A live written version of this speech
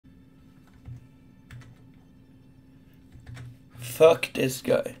Fuck this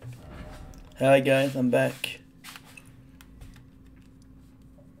guy. Hi guys, I'm back.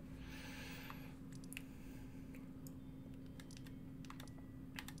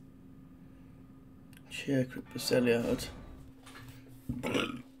 Check repressalja out.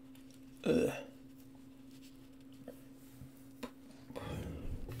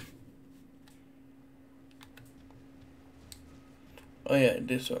 Oh yeah,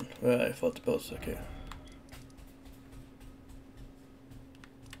 this one where I fought the boss. Okay.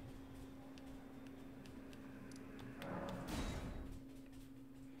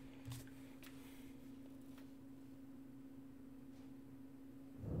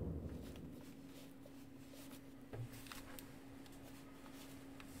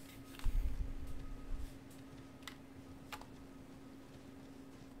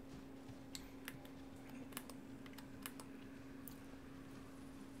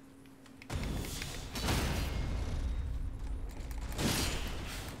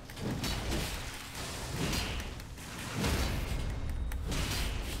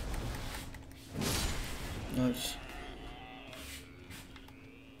 Nice.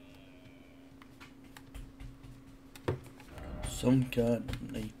 Some kind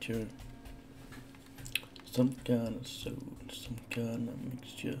of nature, some kind of soul, some kind of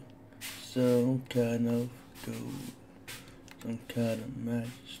mixture, some kind of gold, some kind of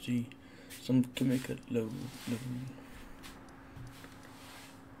majesty, some chemical load.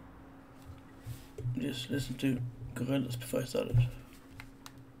 Just listen to gorillas before I started.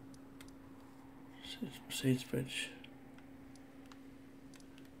 Sage bridge.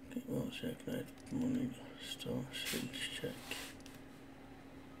 Okay, well, check night, morning, star, shield check.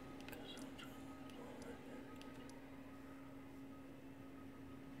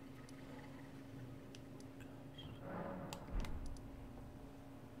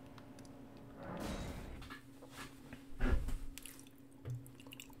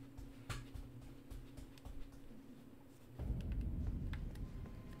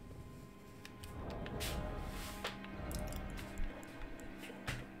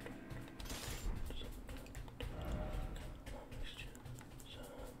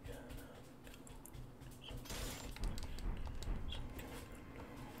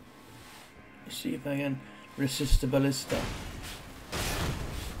 See if I can resist the ballista.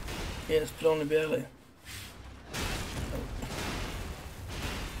 Yes, but only barely.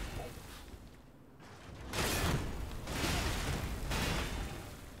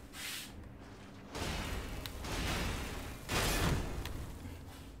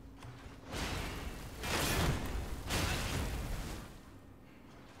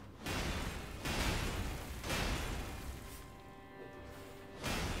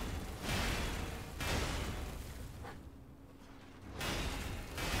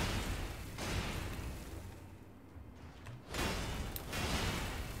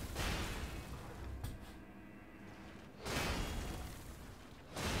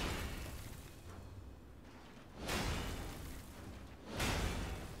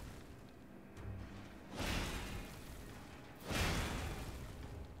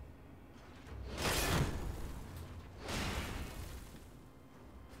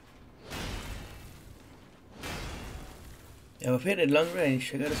 Yeah, I've hit it long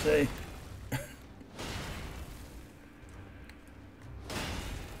range, I gotta say.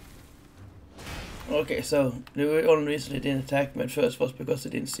 Okay, so the only reason they didn't attack me at first was because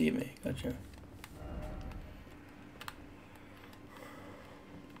they didn't see me. Gotcha.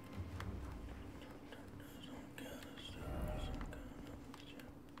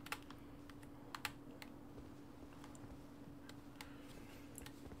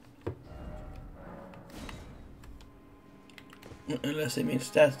 Unless it means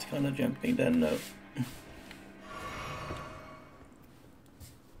that kind of jumping, then no.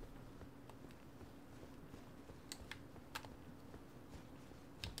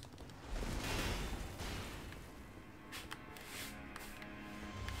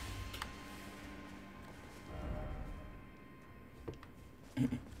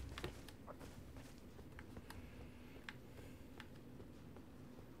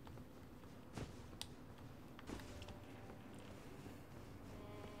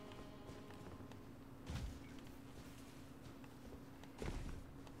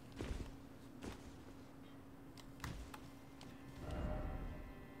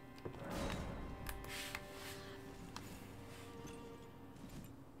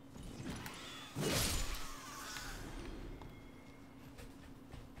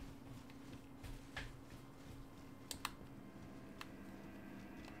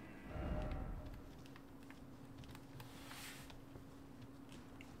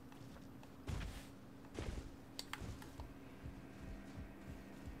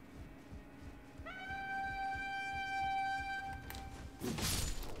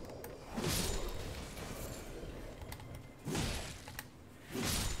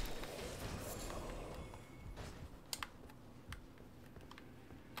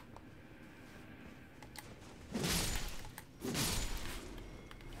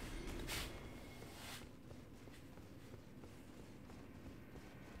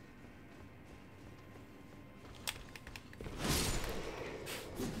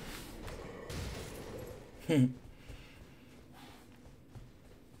 That's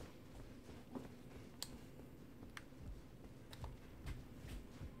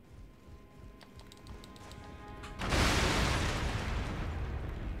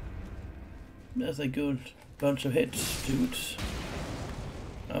a good bunch of hits, dudes.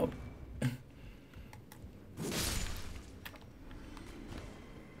 Oh.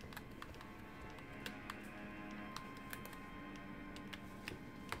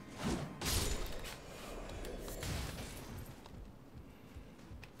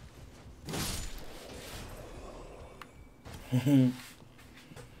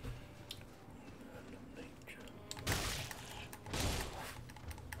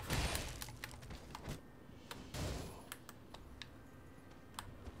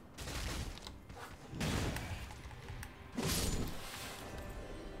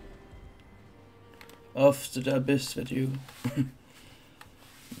 Off to the abyss with you.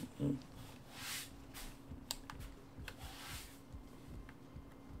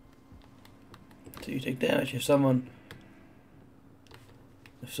 So you take damage if someone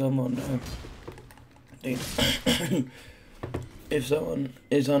if someone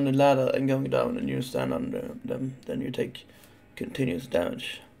is on the ladder and going down and you stand under them, then you take continuous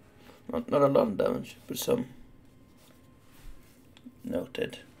damage. Not a lot of damage, but some.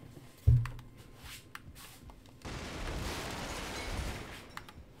 Noted.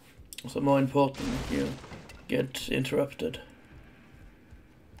 So more important, you get interrupted.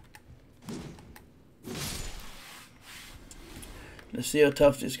 Let's see how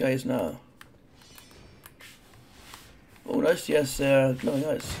tough this guy is now. Oh nice, yes, glowing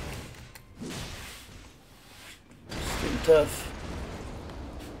eyes. Still tough.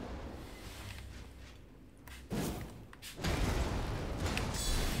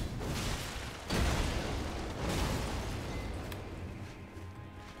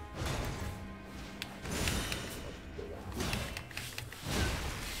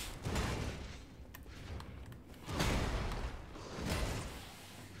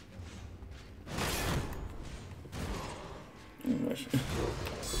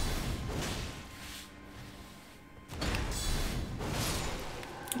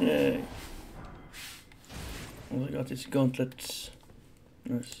 Yay. Oh, I got these gauntlets.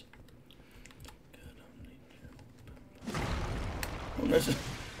 Nice. Oh, nice.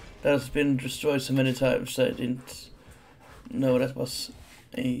 That has been destroyed so many times I didn't know that was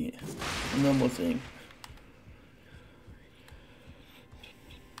a normal thing.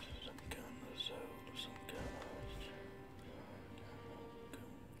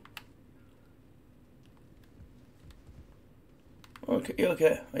 Okay,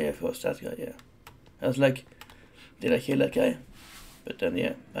 okay. Oh, yeah, of course, that guy, yeah. I was like, did I kill that guy? But then,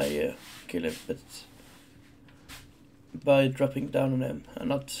 yeah, I kill him, but by dropping down on him and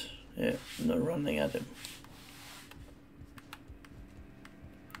not running at him.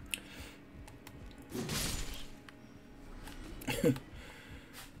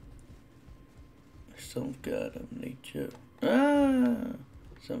 Some kind of nature. Ah!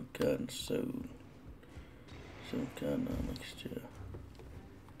 Some kind of soul. Some kind of mixture.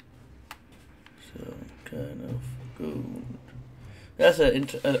 Some kind of gold. There's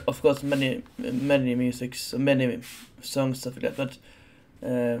of course many musics, many songs, stuff like that.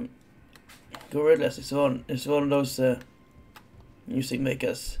 But Gorillaz is one of those music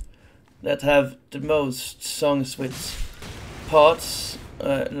makers that have the most songs with parts,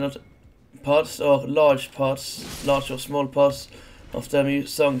 not parts or large or small parts of their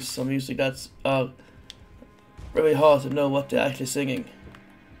songs or music that are very hard to know what they're actually singing.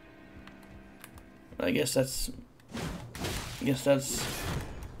 I guess that's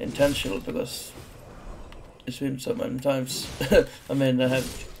intentional because it's been so many times. I mean, I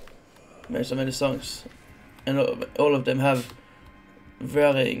have made so many songs, and all of them have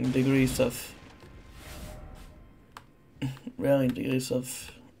varying degrees of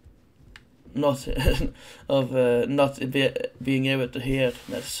not not being able to hear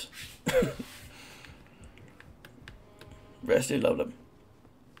this. But I still love them.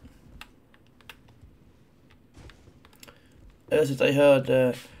 Since I heard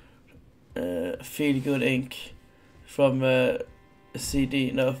Feel Good Inc. from a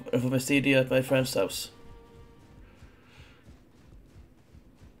CD at my friend's house.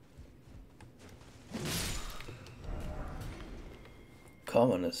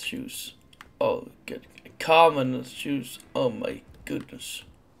 Commonest shoes. Oh, good. Commonest shoes. Oh my goodness.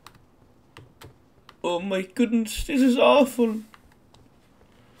 Oh my goodness, this is awful.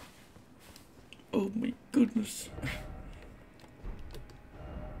 Oh my goodness.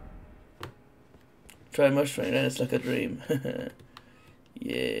 Try mushroom and it's like a dream.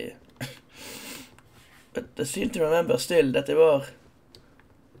 Yeah. But I seem to remember still that they were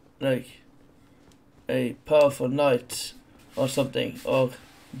like a powerful knight or something, or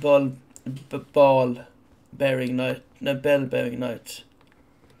ball bearing knight, no, bell bearing knight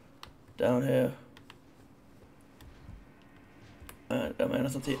down here. And I mean,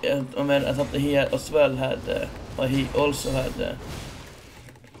 I thought he had as well had, or he also had.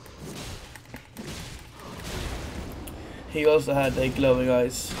 He also had glowing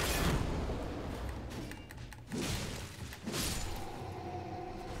eyes.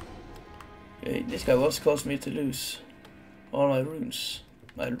 Okay, this guy was caused me to lose all my runes.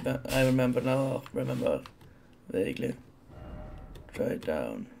 I remember now. Remember vaguely. Try it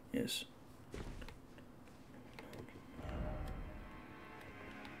down. Yes.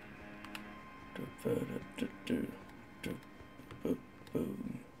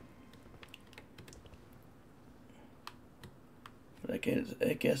 Boom. I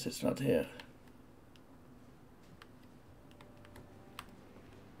guess it's not here.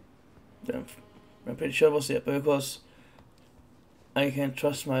 I'm pretty sure it was here, because I can't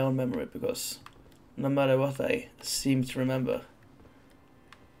trust my own memory, because no matter what I seem to remember,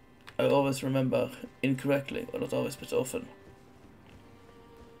 I always remember incorrectly, or not always, but often.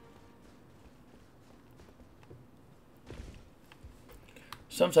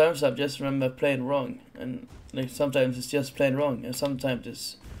 Sometimes I just remember plain wrong, and like sometimes it's just plain wrong, and sometimes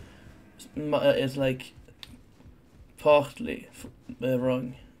it's like partly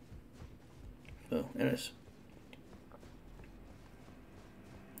wrong. So, anyways.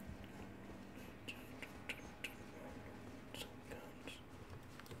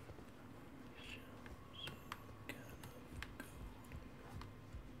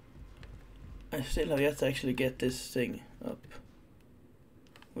 I still have yet to actually get this thing up.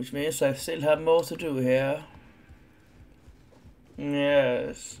 Which means I still have more to do here.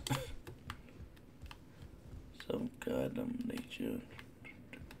 Yes. Some kind of nature.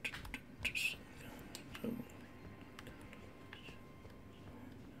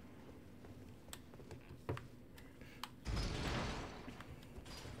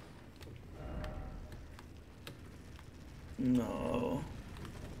 No.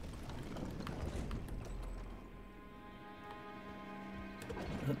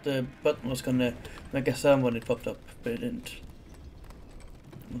 I thought the button was gonna make a sound when it popped up, but it didn't.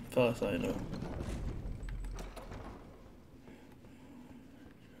 As far as I know.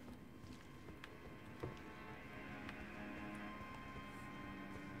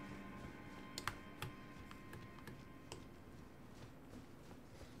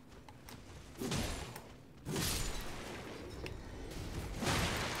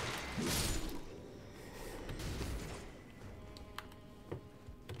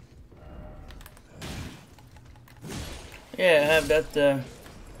 Yeah, I have that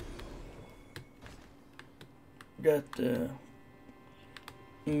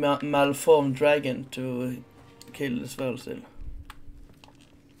malformed dragon to kill as well still.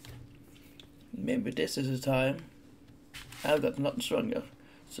 Maybe this is the time. I've got nothing stronger,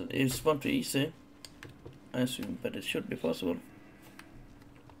 so it won't be easy, I assume, but it should be possible.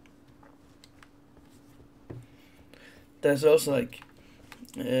 There's also like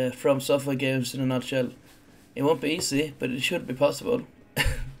From Software games in a nutshell. It won't be easy, but it should be possible.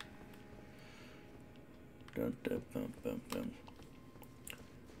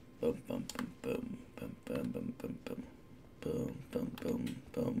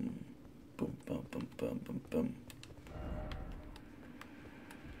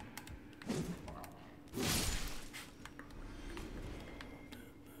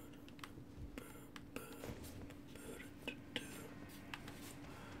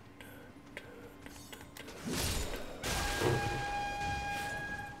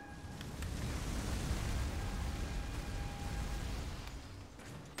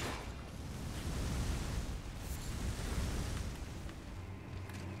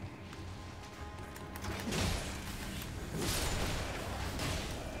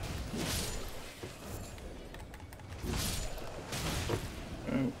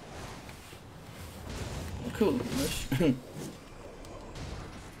 Cool.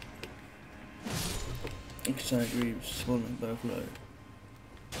 Excited Reeves, swollen butterfly.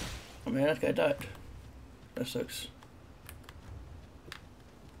 I mean, that guy died. That sucks.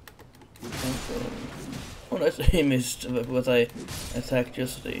 Oh, nice. He missed, but I attacked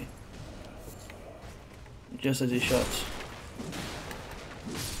just as he shot.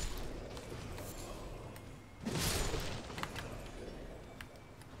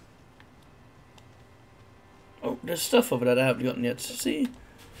 Oh, there's stuff over there I haven't gotten yet. See?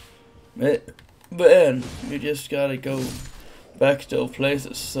 But then, you just gotta go back to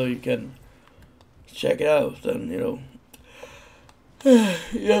places so you can check it out, then you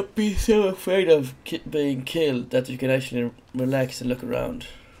don't be so afraid of being killed that you can actually relax and look around.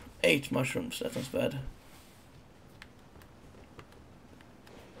 8 mushrooms, that sounds bad.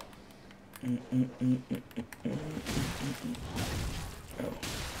 Oh.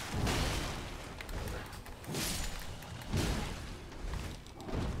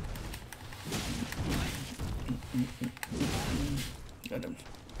 Got him.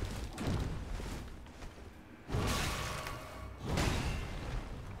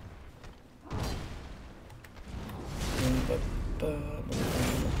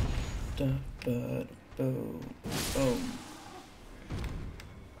 Boom.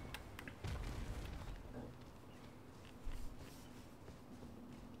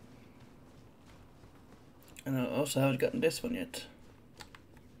 And I also haven't gotten this one yet.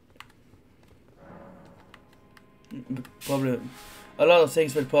 Probably a lot of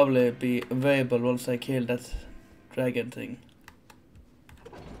things will probably be available once I kill that dragon thing.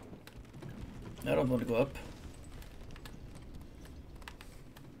 I don't want to go up.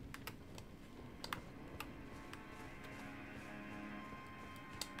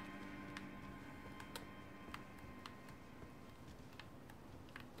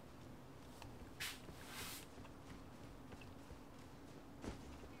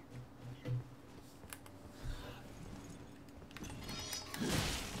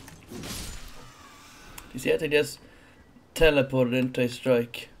 You see, I think just teleported into a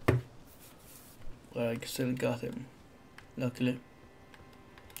strike. Where I still got him, luckily.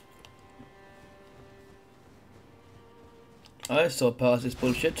 I saw past this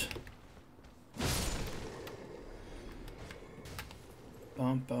bullshit.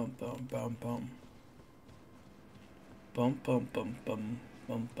 Bum bum bum bum bum. Bum bum bum bum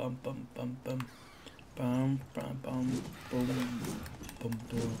bum bum bum bum bum. Bum bum bum boom bum bum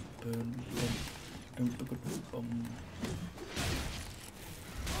bum bum.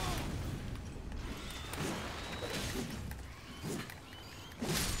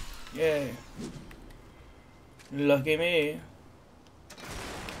 Yeah. Lucky me.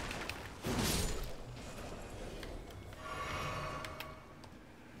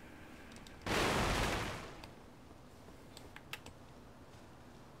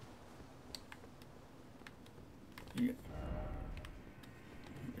 Yeah.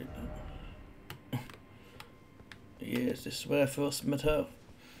 Yes, this is where I first met her.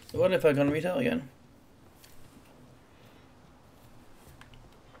 I wonder if I'm gonna meet her again.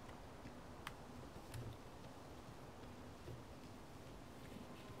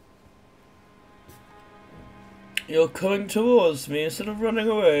 You're coming towards me instead of running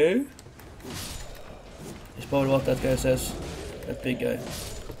away. It's probably what that guy says. That big guy.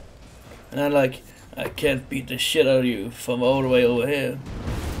 And I can't beat the shit out of you from all the way over here.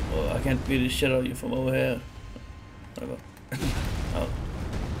 Or I can't beat the shit out of you from over here. Whatever. Oh.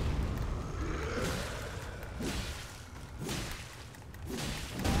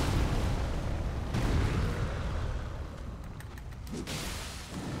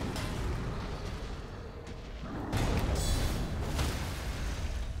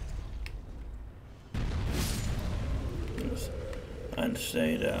 And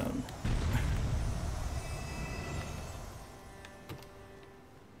stay down.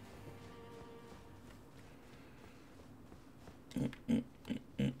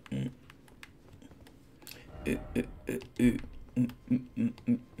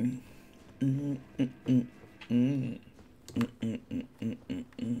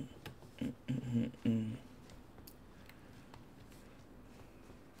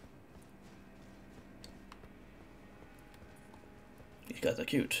 These guys are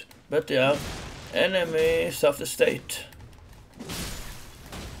cute, but they are enemies of the state.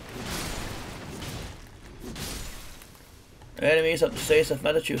 Enemies of the state of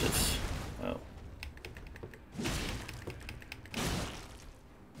Massachusetts. Wow.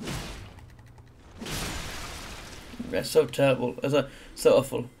 That's so terrible. That's so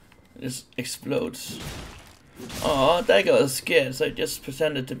awful. It just explodes. Oh, that guy was scared, so I just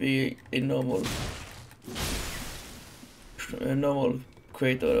pretended to be a normal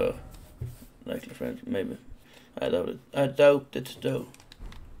creator, like a friend, maybe. I doubt it. I doubt it though.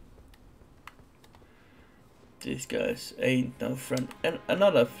 These guys ain't no friend. And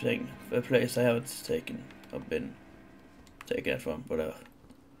another thing, a place I haven't taken, I've been taken it from, whatever.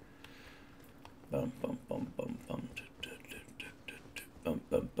 Bum bum bum bum bum. Bum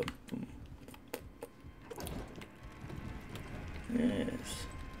bum bum bum. Yes.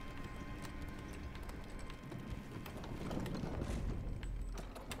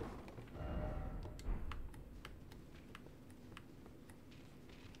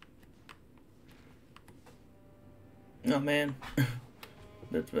 Oh man.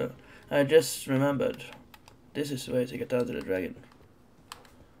 But I just remembered. This is the way to get down to the dragon.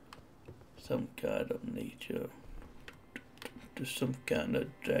 Some kind of nature. To some kind of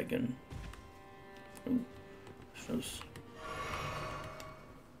dragon. Ooh. Shows.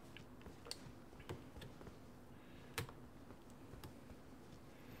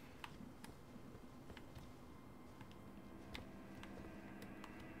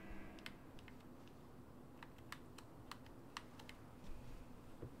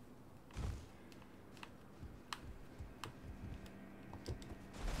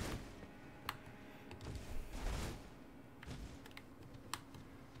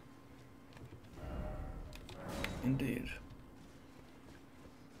 Indeed.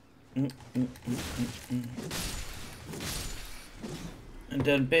 And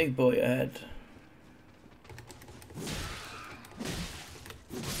then big boy ahead.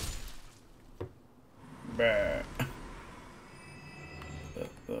 Brr. Bum,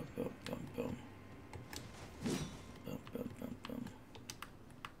 bum, bum, bum, bum. Bum, bum, bum, bum.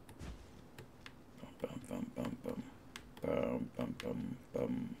 Bum, bum, bum, bum. Bum, bum, bum,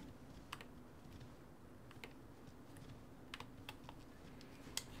 bum.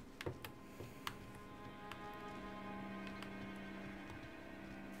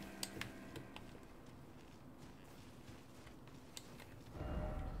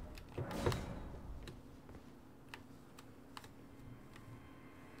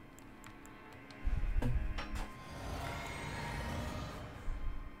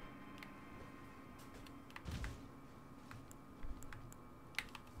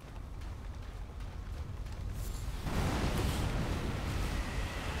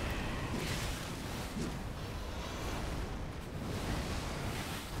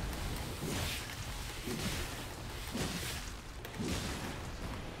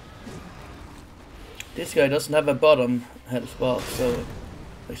 This guy doesn't have a bottom health bar, so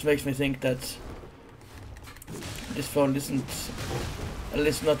which makes me think that this phone isn't, at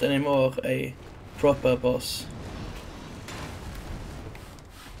least not anymore, a proper boss.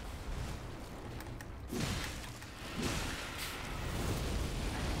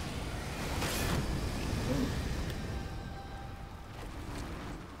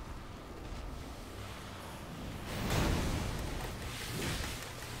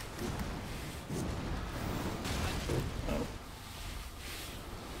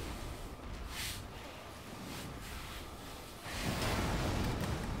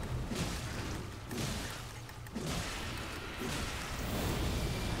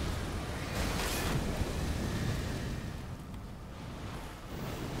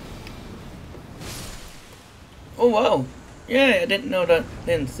 Oh wow! Yeah, I didn't know that.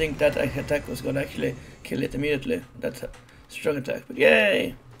 Didn't think that attack was gonna actually kill it immediately. That's a strong attack, but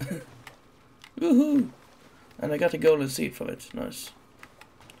yay! Woohoo! And I got a golden seed from it. Nice.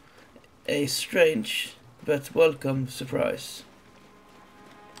 A strange but welcome surprise.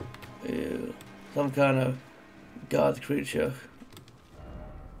 Ew. Some kind of god creature.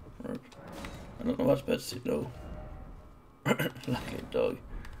 I don't know what, but no. Lucky dog.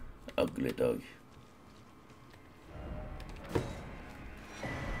 Ugly dog.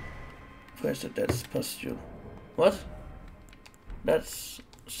 Where's the death's posture? What? That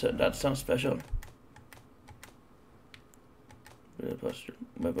sounds special. Where posture?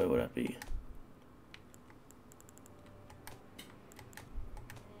 Where would that be?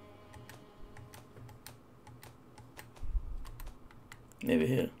 Maybe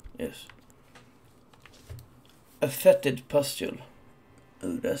here. Yes. A fetid pustule.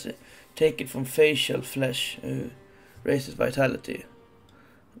 Oh, that's it. Take it from facial flesh. Raises vitality.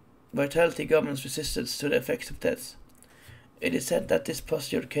 Vitality governs resistance to the effects of death. It is said that this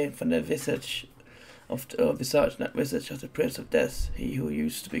posture came from the visage of the visage of the Prince of Death, he who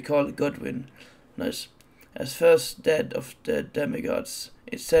used to be called Godwin. Nice. As first dead of the demigods,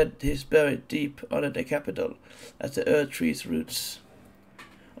 it's said he is buried deep under the capital, at the earth tree's roots.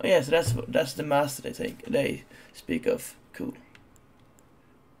 Oh yeah, so that's the master they speak of. Cool.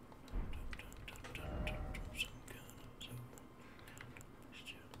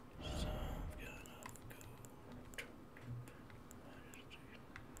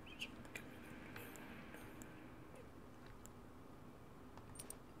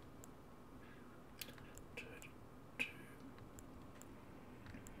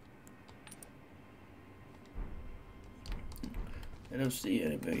 I don't see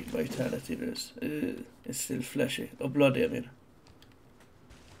any vitality in this. It's still fleshy. Or bloody, I mean.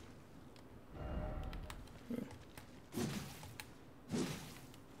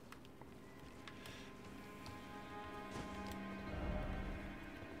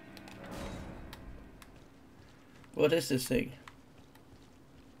 What is this thing?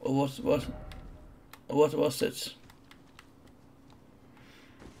 Or what was it?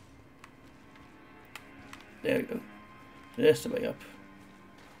 There we go. There's the way up.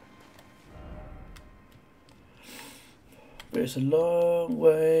 There's a long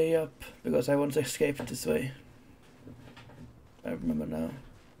way up because I want to escape this way. I remember now.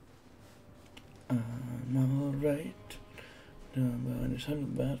 I'm alright. Nobody's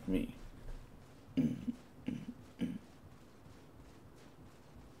talking about me.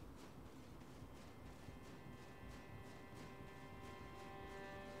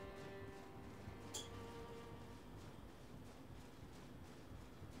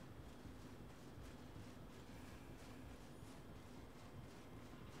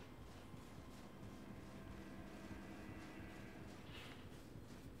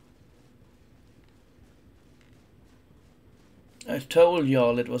 I told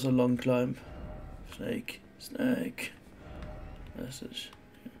y'all it was a long climb. Snake, snake. Message.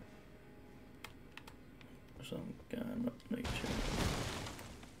 Some kind of nature.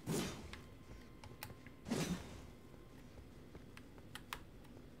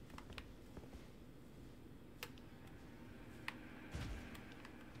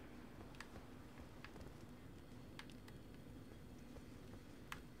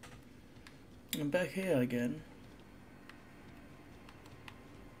 I'm back here again.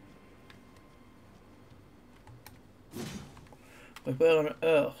 But where on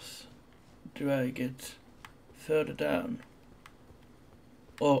earth do I get further down?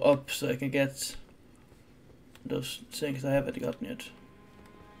 Or up so I can get those things I haven't gotten yet?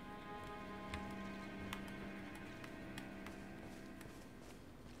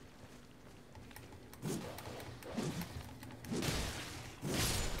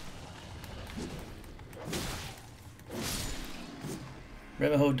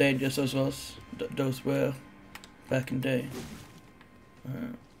 Remember how dangerous those were back in the day?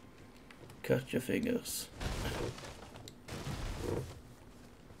 Cut your fingers.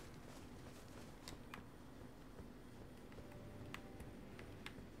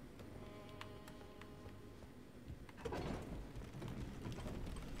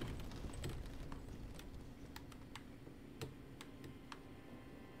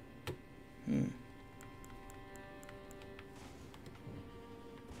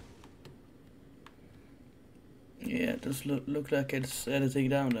 Yeah, it does look like it's anything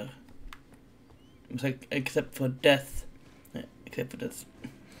down there. It's like, except for death. Yeah, except for death.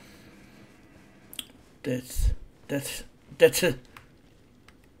 That's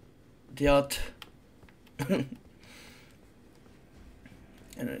the art.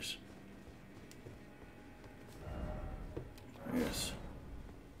 Anyways. Yes.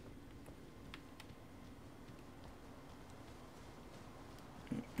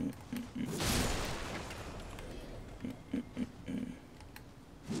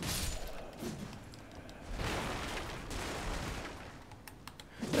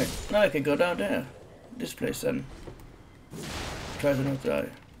 Wait, now I can go down there. This place and try to not die.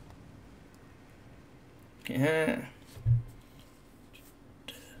 Yeah.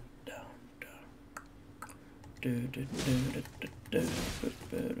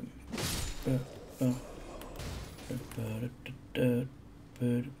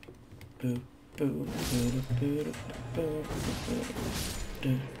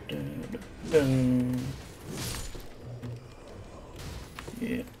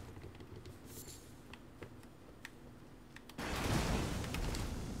 Yeah.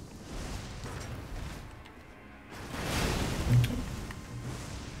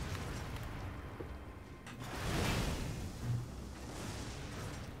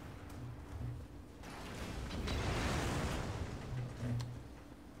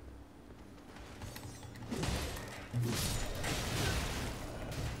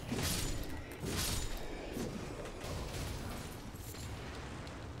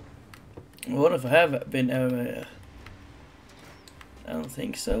 What if I have been everywhere? I don't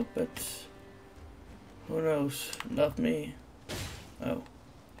think so, but who knows? Not me. Oh.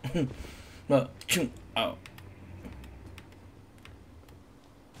 No. Ow.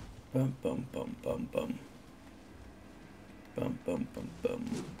 Bum bum bum bum bum. Bum bum bum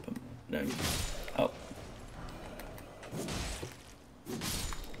bum bum. No. Ow.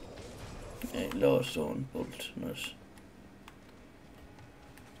 Hey, lower stone bolt. Nice.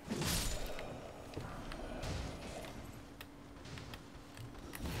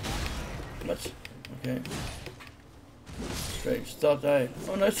 What? Okay. Strange. Thought I...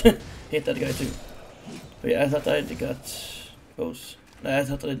 Oh no, hit that guy too. But yeah, I thought I got both. No, I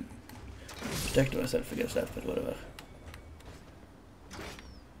thought I protected myself against that, but whatever.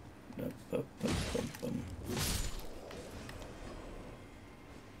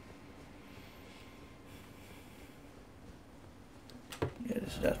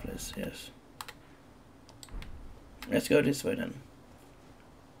 to that place, yes. Let's go this way then.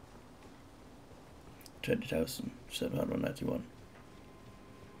 20,791.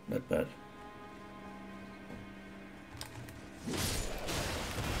 Not bad.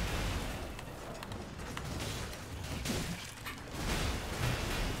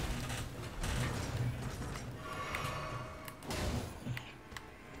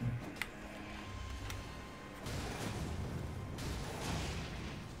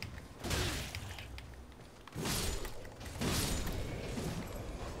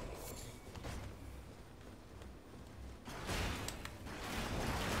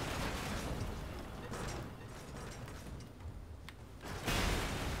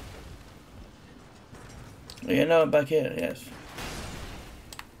 Yeah, now I'm back here, yes.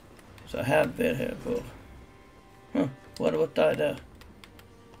 So I have been here before. Huh, what died there?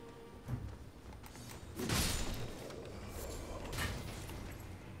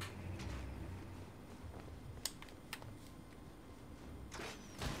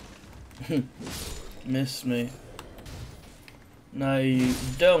 Miss me. No, you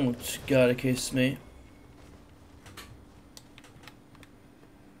don't gotta kiss me.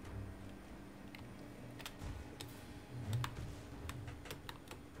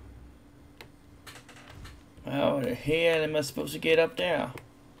 How the hell am I supposed to get up there?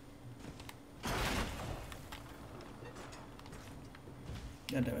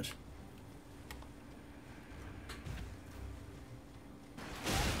 God damn it.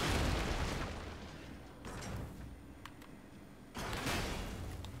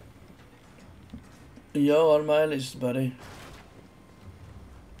 You're on my list, buddy.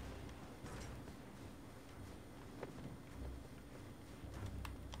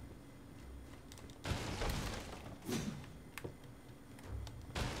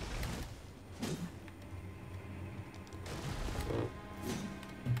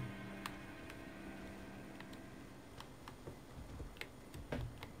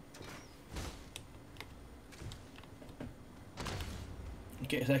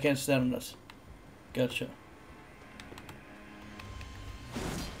 Okay, so I can't stand on this. Gotcha.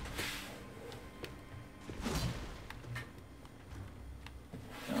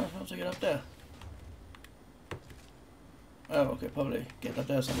 How am I supposed to get up there? Oh, okay, probably get up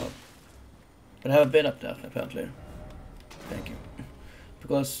there somehow. But I haven't been up there, apparently. Thank you.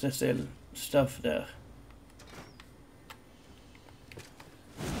 Because there's still stuff there.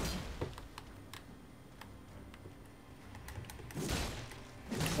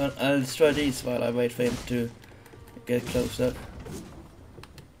 Well, I'll destroy these while I wait for him to get closer.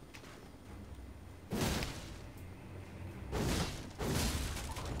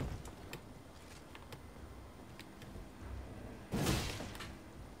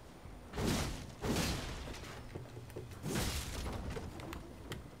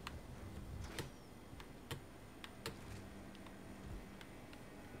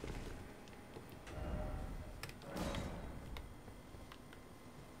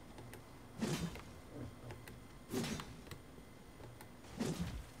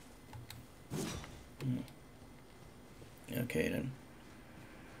 Okay then.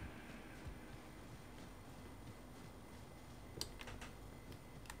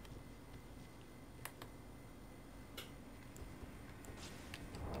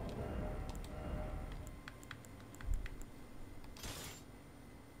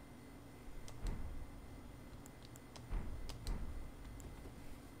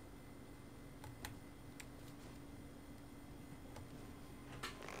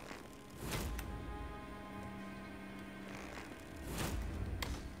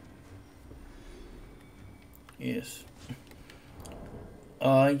 Yes.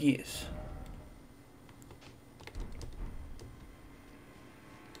 Yes.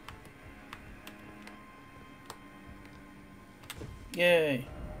 Yay.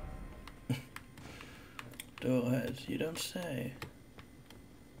 Doorhead, you don't say.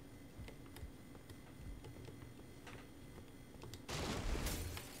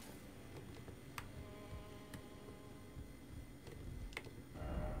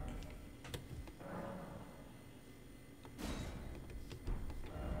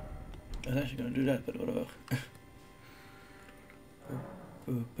 I was actually going to do that, but whatever.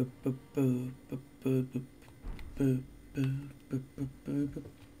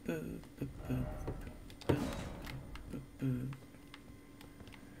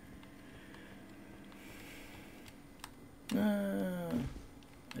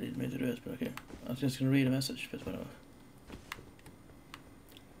 I didn't mean to do this, but okay. I was just going to read a message, but whatever.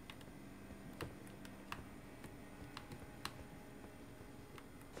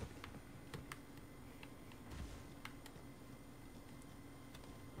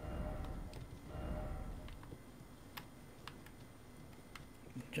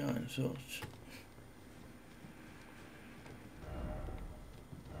 Giant search.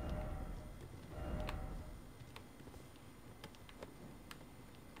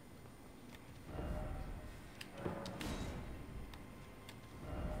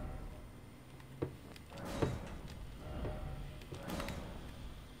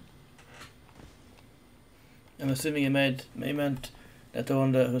 I'm assuming he meant that the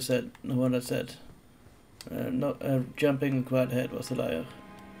one that said jumping quad head was a liar.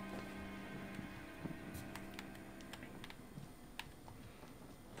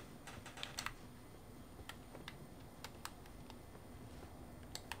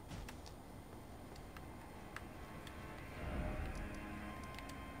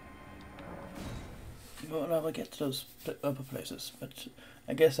 We'll never get to those upper places, but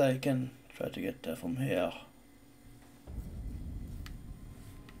I guess I can try to get there from here.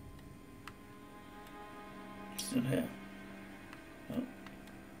 Still here. Oh.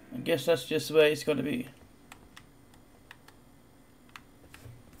 I guess that's just the way it's gonna be.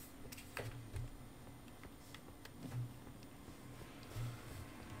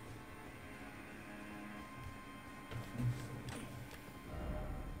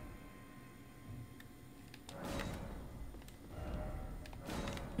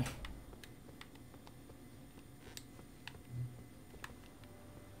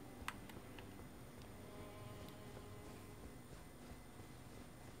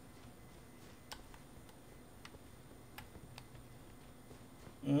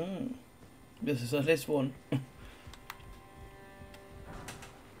 This is at least one.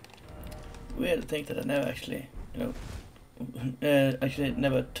 Weird to think that I never actually, actually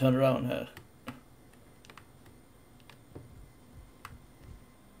never turned around here.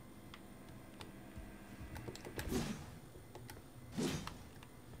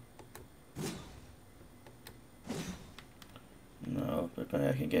 No, but maybe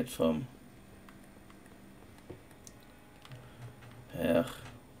I can get from here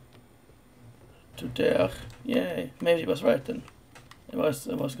to there. Yay! Maybe it was right then. I was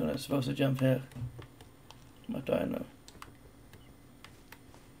supposed to jump here. What do I know?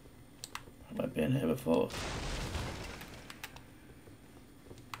 Have I been here before?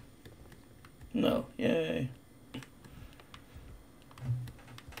 No. Yay!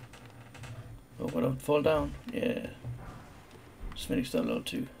 Hope I don't fall down. Yeah. Smithing stone level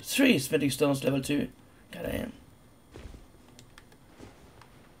 2. 3 smithing stones level 2. God damn.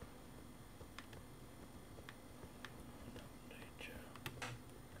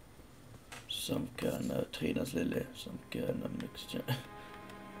 Some kind of Trinas lily, some kind of mixture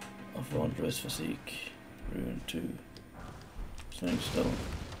of wondrous physique. Rune 2. Smithing stone.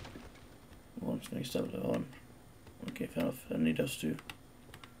 1 smithing stone level 1. Okay, fair enough. I need those 2.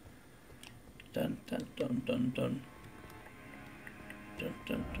 Dun dun dun dun dun. Dun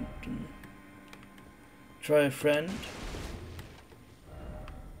dun dun dun. Try a friend.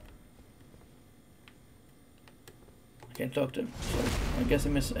 I can't talk to him. So I'm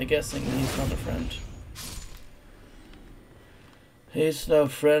guessing he's not a friend. He's no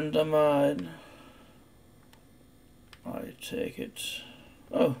friend of mine. I take it.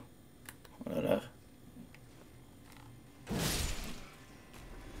 Oh, hello there.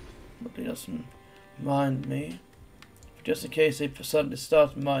 But he doesn't mind me. Just in case he suddenly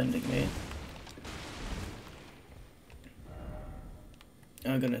starts minding me,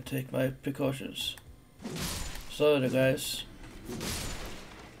 I'm gonna take my precautions. Sorry guys.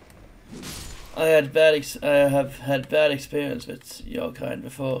 I have had bad experience with your kind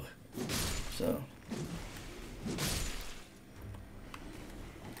before, so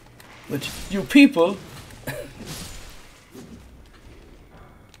with you people.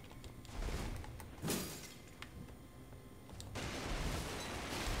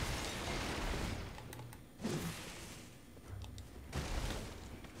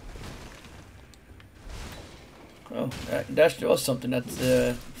 Oh, that was something that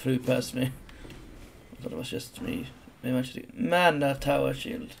flew past me. I thought it was just me. Man, that tower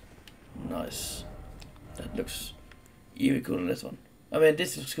shield. Nice. That looks even cool on this one. I mean,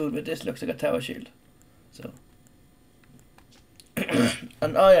 this looks cool, but this looks like a tower shield. So.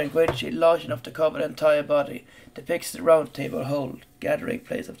 An iron great shield large enough to cover the entire body. Depicts the round table hold, gathering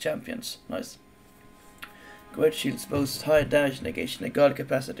place of champions. Nice. Great shields boast high damage negation and guard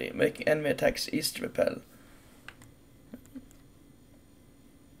capacity, making enemy attacks easy to repel.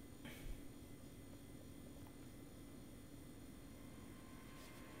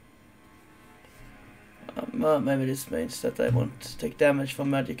 Maybe this means that I won't take damage from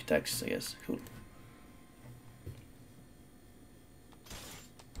magic attacks, I guess. Cool.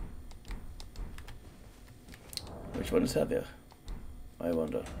 Which one is heavier? I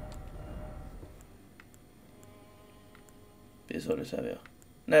wonder. This one is heavier.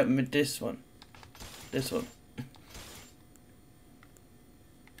 No, this one. This one.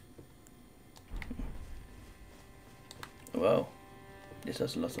 Wow. This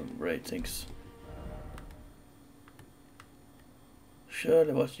has lots of ratings.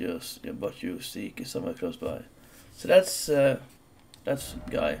 Surely what you seek is somewhere close by. So that's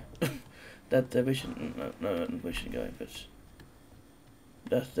guy. That vision, no, not vision guy, but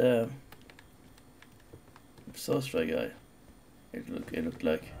that sorcerer guy. It looked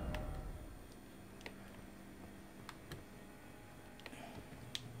like.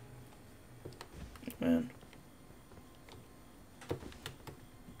 Man.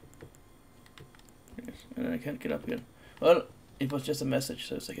 Yes, and then I can't get up again. Well, it was just a message,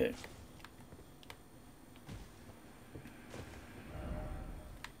 so it's okay.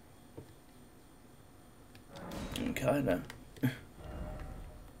 Kinda.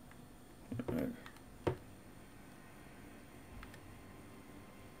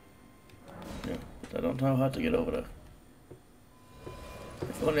 Yeah, but I don't know how to get over there.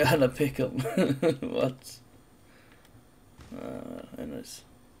 If only I had a pickle. What? Anyways.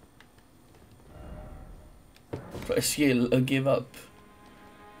 Try skill and give up.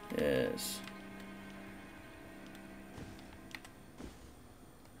 Yes.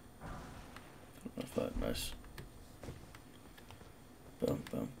 Nice. Bum,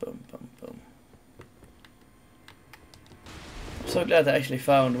 bum, bum, bum, bum. I'm so glad I actually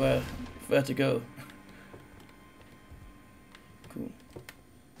found where to go. Cool.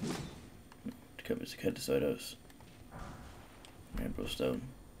 Det kan vi säkert decide those. Rainbow stone.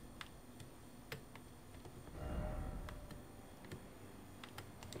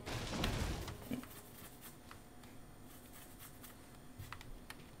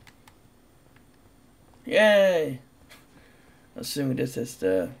 Yay! Assuming this is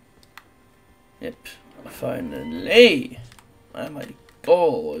the... Yep, finally! Oh my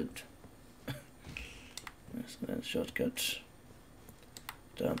god! That's a shortcut.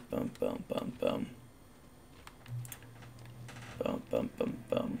 Dum bum bum bum bum. Bum bum bum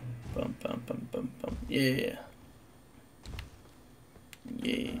bum. Bum bum bum bum bum. Yeah!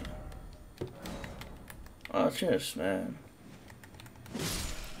 Yeah! Oh, cheers, man.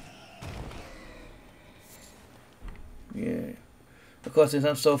 Yeah. Of course, since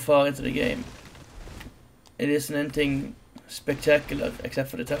I'm so far into the game, it isn't anything spectacular except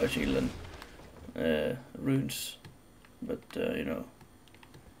for the tower shield and runes. But, you know,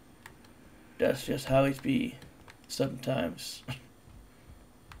 that's just how it be sometimes.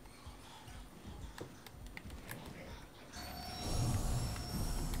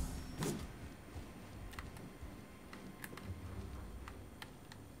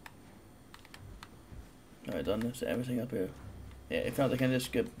 Alright, done. That's everything up here. Yeah, if not, I can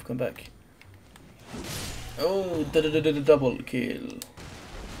just come back. Oh, double kill.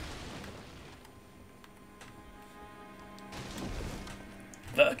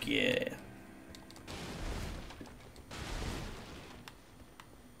 Fuck yeah.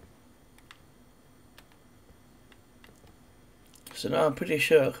 So now I'm pretty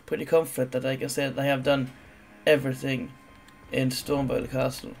confident that I can say that I have done everything in Stormvale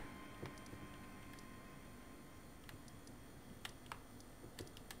Castle.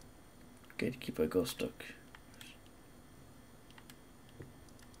 Gatekeeper ghost duck.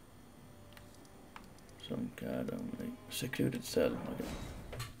 Some kind of like secluded cell. Okay.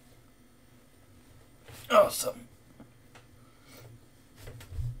 Awesome.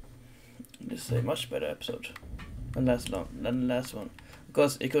 This is a much better episode than the last one.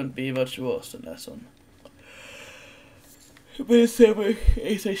 Because it couldn't be much worse than last one. But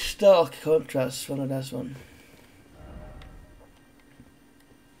it's a stark contrast from the last one.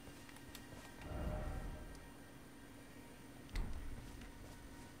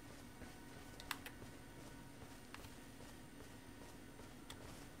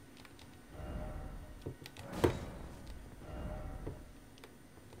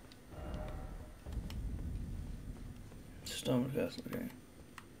 Stone castle, okay.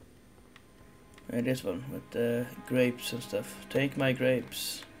 And this one with grapes and stuff. Take my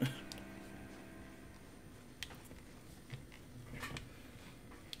grapes.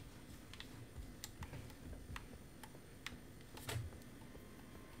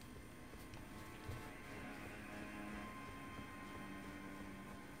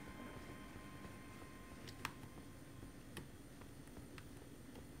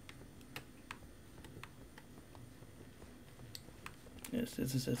 Yes,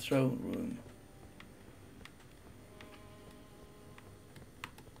 this is a throne room.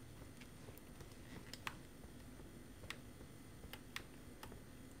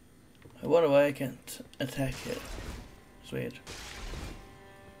 wonder why I can't attack here. It's weird.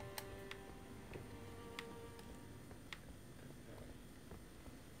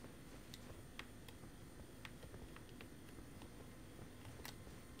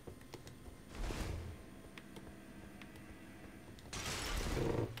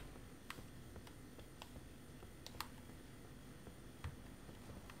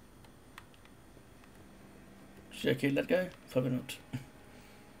 Should I kill that guy? Probably not.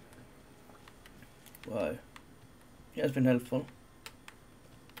 Why? He has been helpful.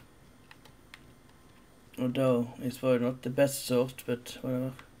 Although he's probably not the best sort, but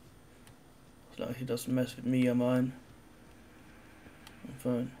whatever. As long as he doesn't mess with me or mine, I'm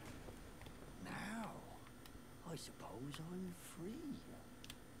fine. Now, I suppose I'm free.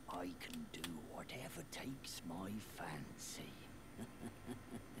 I can do whatever takes my fancy.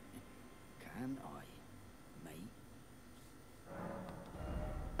 Can I, mate?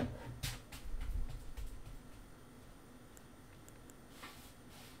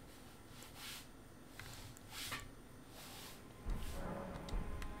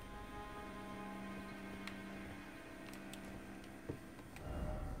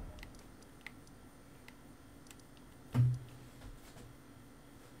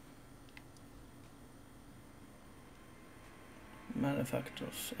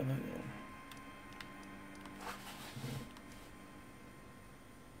 Manufacturers, ever go.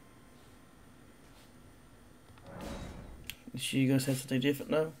 Is she gonna say something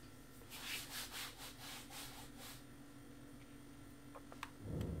different now?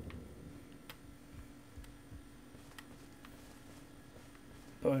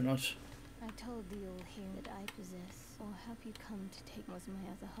 Probably not. I told the old hero that I possess, or have you come to take was my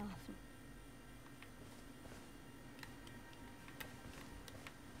other half?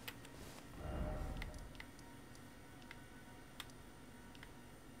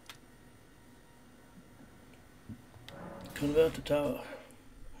 Convert the tower.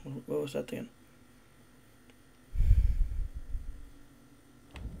 What was that again?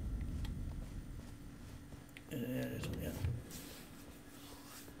 Yeah, this one, yeah.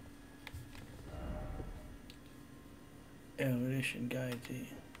 Erudition guide.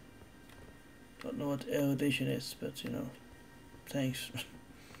 Don't know what erudition is, but you know, thanks.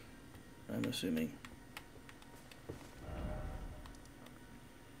 I'm assuming.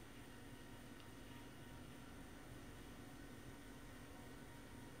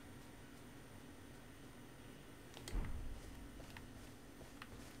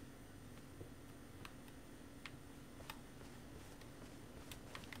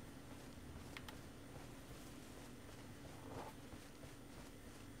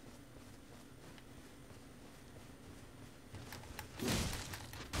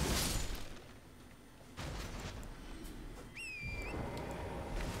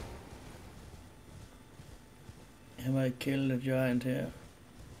 Have I killed a giant here?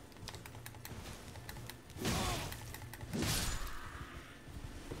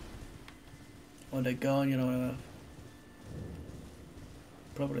 Or they're gone, you know,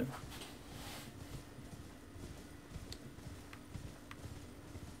 probably.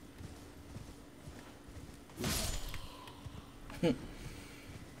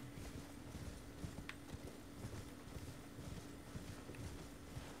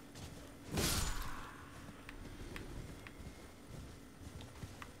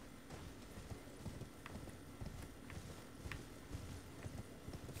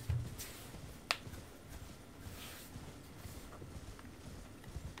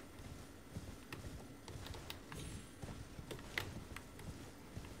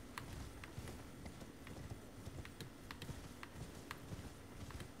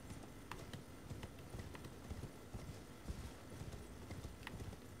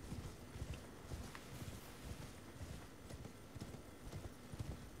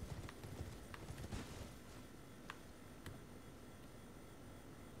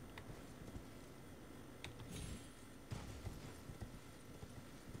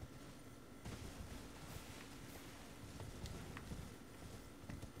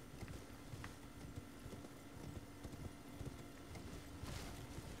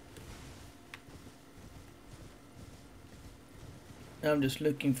 I'm just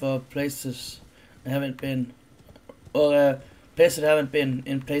looking for places I haven't been, or places I haven't been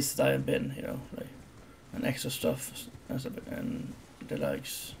in places I have been, you know, like, and extra stuff and the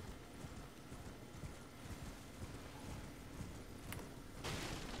likes.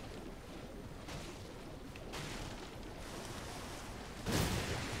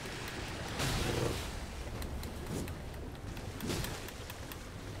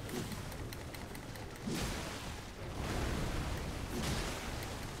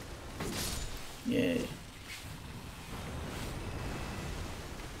 Yay.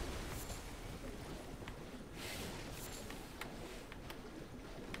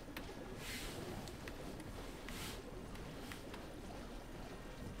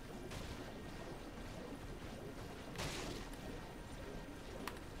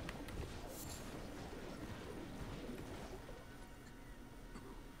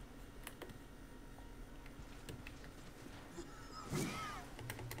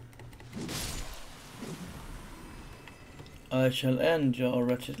 I shall end your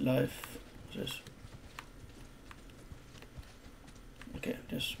wretched life. What's this? Okay,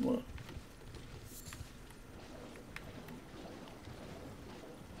 just more.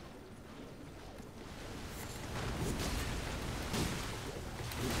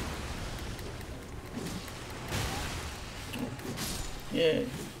 Yeah.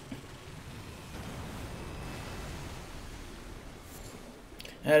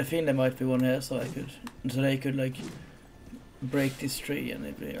 I had a feeling there might be one here, so they could like break this tree and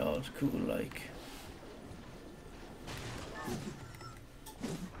it'd be all cool, like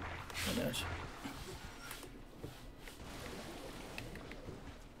that.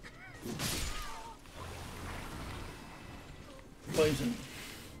 Poison.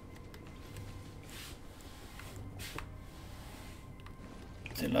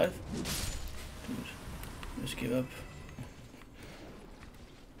 Is it alive? Dude, just give up.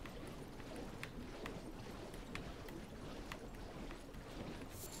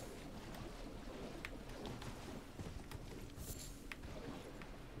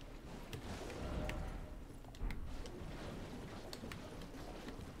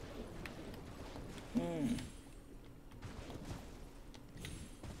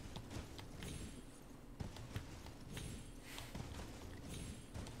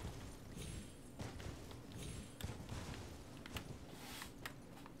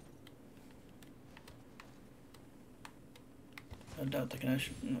 I doubt I can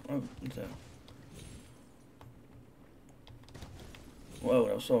actually. No, oh, so. Whoa,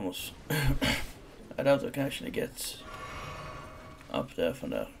 that was almost. I doubt I can actually get up there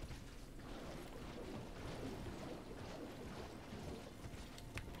from there.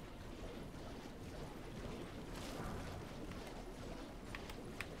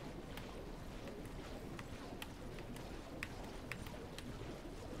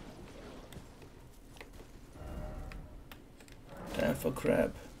 Time for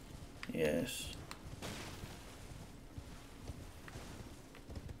crab. Yes.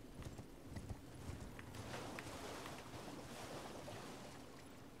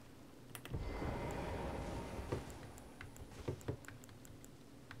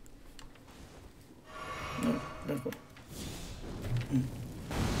 No, that's what.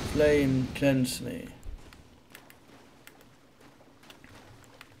 Flame cleanse me.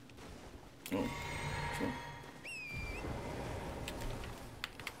 Oh, sure.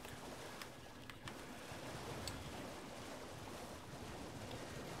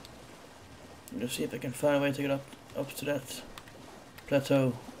 Let's see if I can find a way to get up to that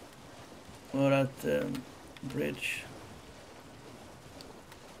plateau or that bridge.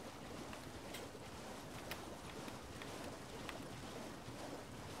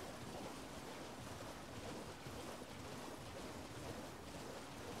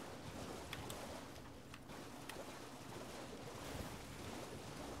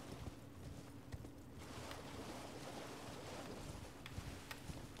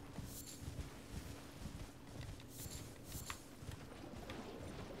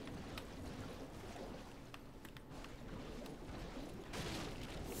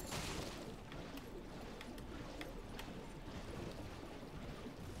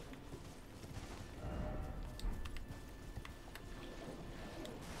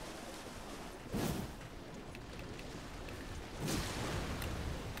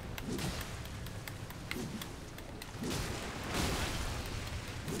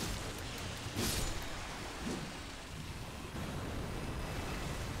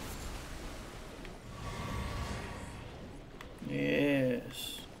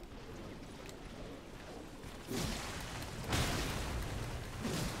 Yes.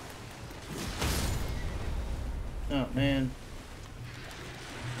 Oh man.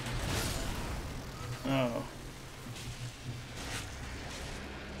 Oh.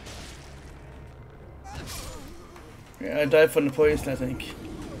 Yeah, I died from the poison, I think.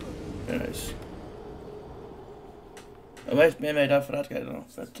 Very nice. Maybe I died for that guy, I don't know,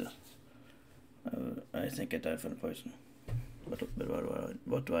 but I think I died from the poison. But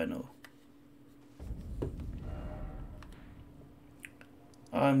what do I know?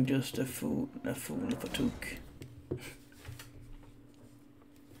 I'm just a fool of a took.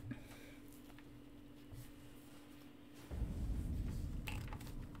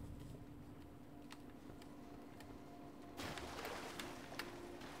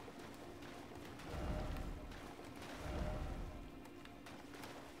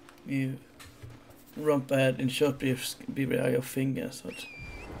 you rump ahead in short be by your fingers, but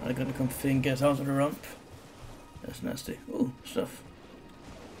I'm gonna come fingers out of the rump. That's nasty. Ooh, stuff.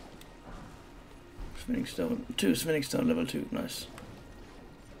 Spinning stone. 2 spinning stone, level 2. Nice.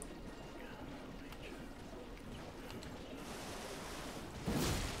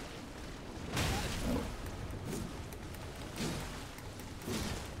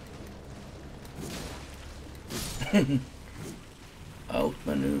 Oh.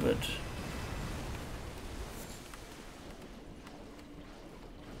 Outmaneuvered.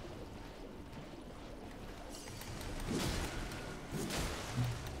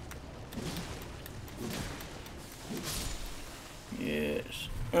 Yes.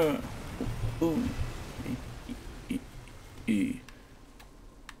 Ooh.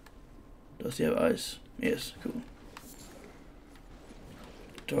 Does he have eyes? Yes, cool.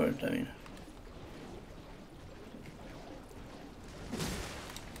 Torrent, I mean.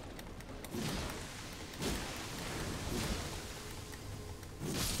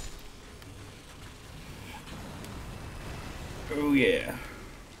 Oh yeah.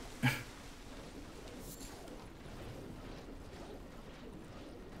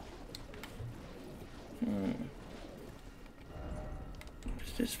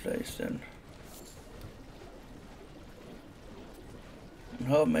 What's this place then?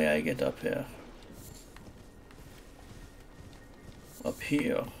 How may I get up here? Up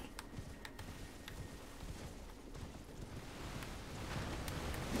here.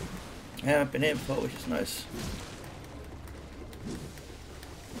 I haven't been here before, which is nice.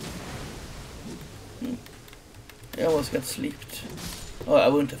 I almost got sleeped. Oh, I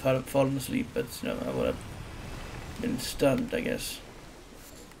wouldn't have fallen asleep, but you know, I would have been stunned, I guess.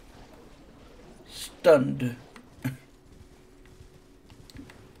 Stunned.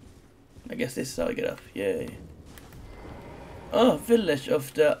 I guess this is how I get up. Yay. Oh, village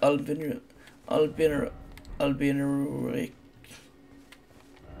of the Albinerics.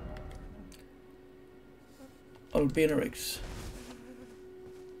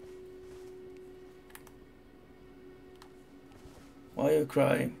 Why are you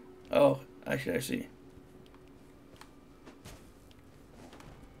crying? Oh, actually I see.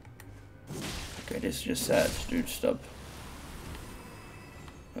 Okay, this is just sad, dude, stop.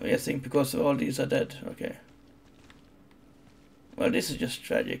 I'm guessing because all these are dead, okay. Well, this is just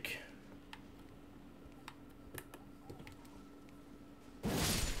tragic.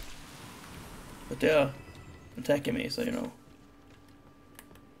 But they are attacking me, so you know.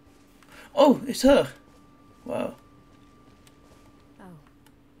 Oh, it's her! Wow. Oh,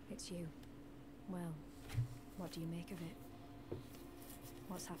 it's you. Well, what do you make of it?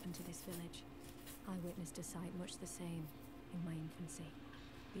 What's happened to this village? I witnessed a sight much the same in my infancy.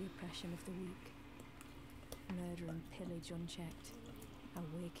 The oppression of the weak. Murder and pillage unchecked. A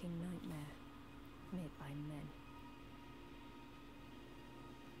waking nightmare made by men.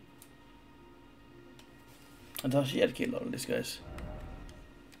 I thought she had killed all of these guys.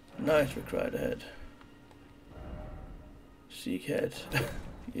 Night required ahead. Seek head.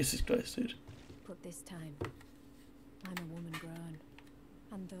 Jesus Christ, dude. But this time, I'm a woman grown.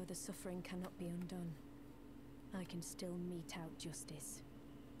 And though the suffering cannot be undone, I can still mete out justice.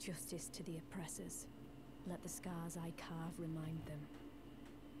 Justice to the oppressors. Let the scars I carve remind them.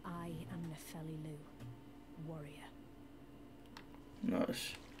 I am Nefeli Lu, warrior.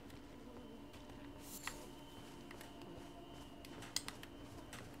 Nice.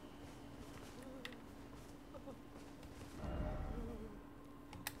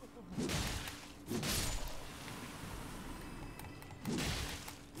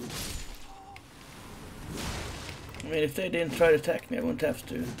 I mean, if they didn't try to attack me, I wouldn't have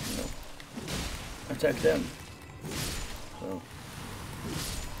to, you know, attack them.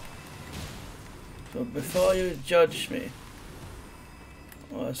 So before you judge me,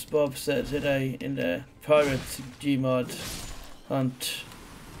 or as Bob said today in the Pirate Gmod Hunt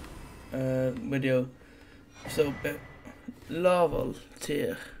video, so level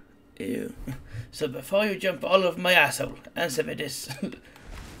tier you. So before you jump all over my asshole, answer me this.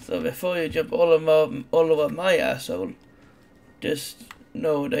 So before you jump all over my asshole, just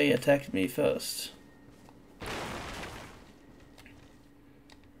know they attacked me first.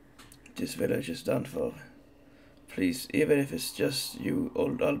 This village is done for. Please, even if it's just you,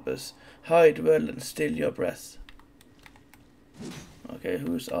 old Albus, hide well and still your breath. Okay,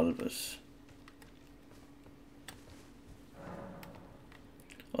 who's Albus?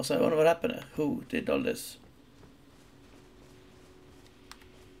 Also, I wonder what happened there. Who did all this?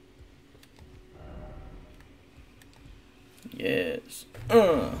 Yes.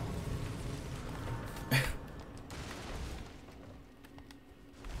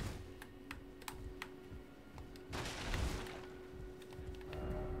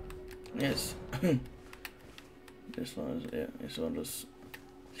 This one is, yeah, it's one of those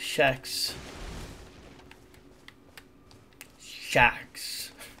shacks.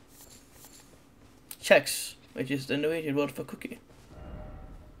 Shacks. Shacks, which is the Norwegian word for cookie.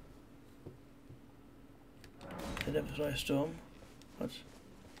 Did I ever try a storm?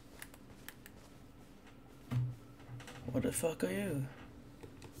 What the fuck are you?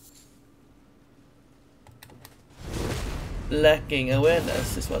 Lacking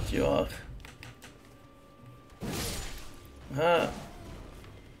awareness is what you are. Aha.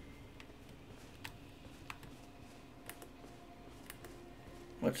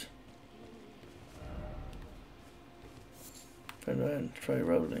 What? Turn around, try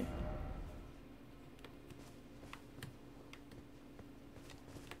rolling.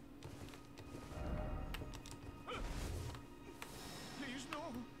 Please no,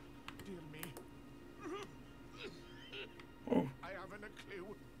 dear me. Oh. I haven't a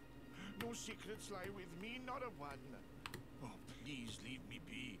clue. No secrets lie with me, not a one. Oh, please leave me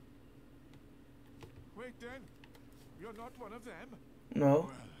be. Wait then, you're not one of them? No.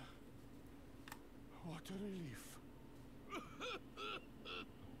 Well, what a relief.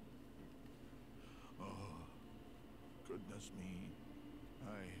 Oh, goodness me.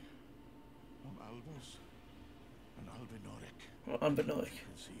 I am Albus and Albinoric. Well, Albinoric. You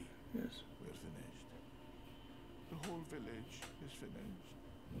can see, Yes. we're finished. The whole village is finished.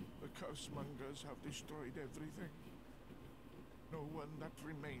 The cursemongers have destroyed everything. No one that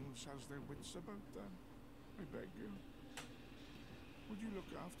remains has their wits about them. I beg you. Would you look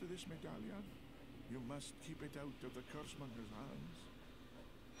after this medallion? You must keep it out of the cursemonger's hands.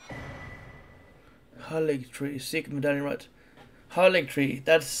 Hallig tree, secret medallion, right? Hallig tree,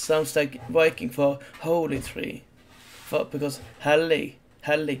 that sounds like Viking for holy tree. For, because Hallig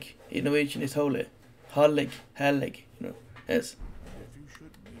in Norwegian is holy. Hallig, you know. Yes. If you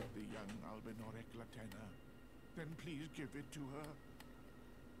should meet the young Albinoric Latena, then please give it to her.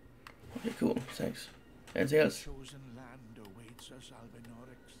 Okay, cool, thanks. Anything The else? chosen land awaits us,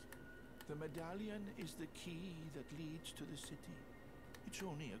 Albinorics. The medallion is the key that leads to the city. It's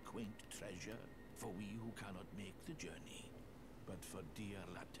only a quaint treasure for we who cannot make the journey. But for dear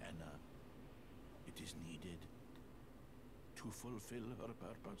Latena, it is needed to fulfill her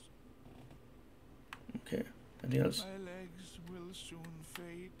purpose. Okay, anything else? My legs will soon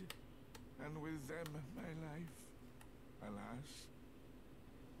fade, and with them my life. Alas,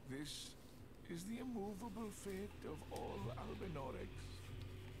 this is the immovable fate of all Albinorics.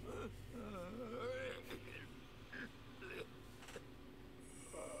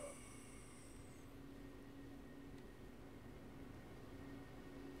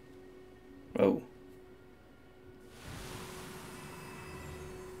 Oh.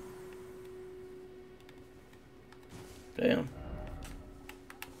 Damn.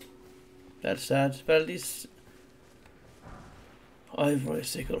 That's sad. But at least Ivory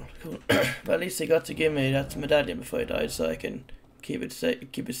sickle. Cool. But at least he got to give me that medallion before he died, so I can keep it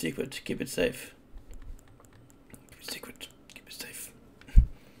safe, keep it secret, keep it safe. Keep it secret, keep it safe.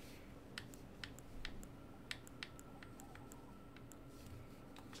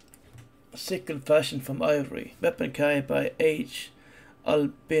 Sickle fashioned from ivory. Weapon carried by H.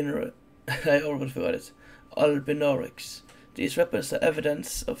 Albinor. I almost forgot it. Albinorics. These weapons are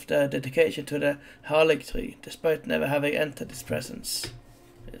evidence of their dedication to the Hallig tree, despite never having entered its presence.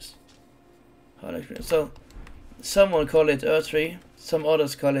 Yes. Hallig tree. So, someone call it Earth tree, some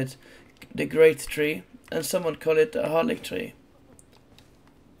others call it the Great Tree, and someone call it a Hallig tree.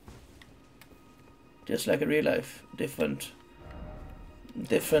 Just like in real life, different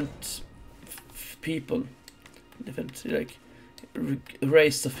people, different like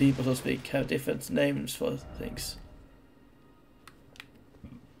race of people, so to speak, have different names for things.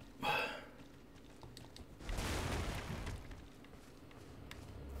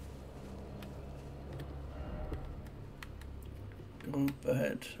 Group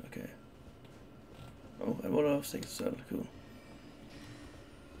ahead, okay. Oh, and what else things as well, cool.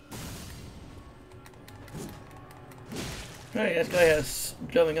 Hey, that guy has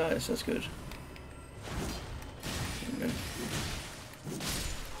glowing eyes, that's good. Okay.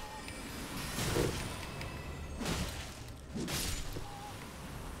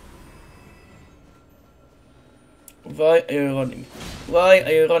 Why are you running? Why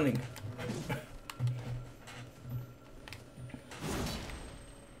are you running?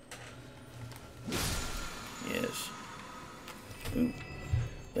 Yes. Ooh.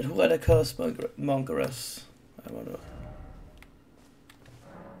 But who are the cursemongerers? I wonder.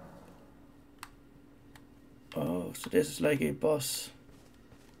 Oh, so this is like a boss.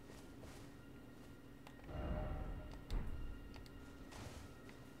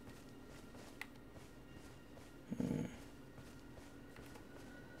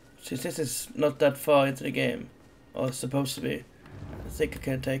 Since this is not that far into the game, or supposed to be, I think I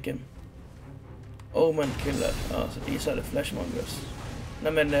can take him. Omen Killer. Oh, so these are the fleshmongers.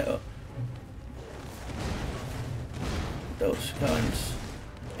 No, men, those kinds.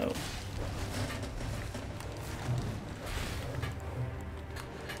 Oh.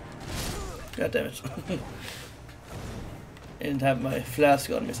 God damn it. I didn't have my flask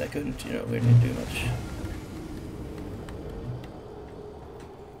on me, so I couldn't, really do much.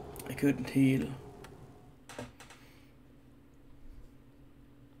 I couldn't heal.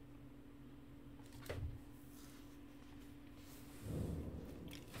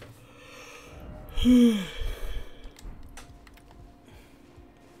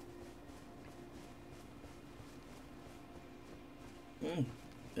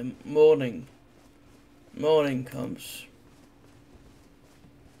 The morning comes.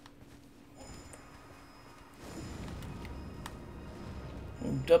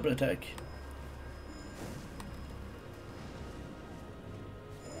 Oh, double attack.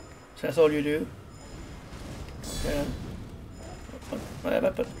 So that's all you do? Yeah. My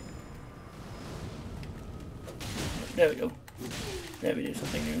weapon. There we go. There we do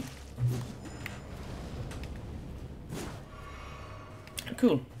something new.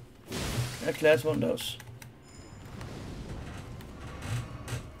 Cool. Actually, that's one of those.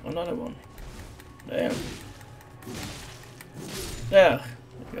 Another one. There. There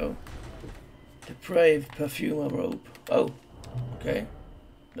we go. Depraved perfumer robe. Oh, okay.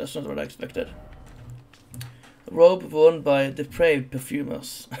 That's not what I expected. A robe worn by depraved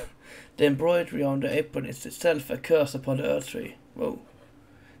perfumers. The embroidery on the apron is itself a curse upon the earth tree. Whoa.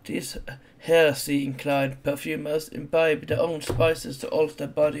 These heresy-inclined perfumers imbibe their own spices to alter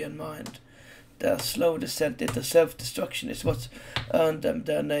body and mind. Their slow descent into self-destruction is what earned them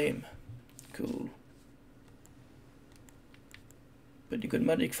their name. Cool. But you could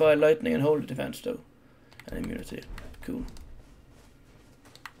magic fire lightning and hold defense though. And immunity. Cool.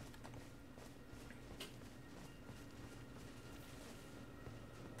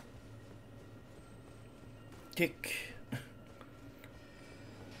 Kick.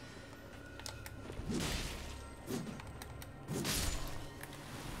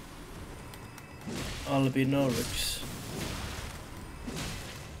 Albinorics.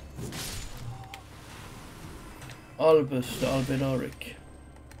 Albus the Albinoric.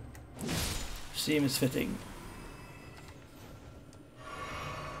 Seems fitting.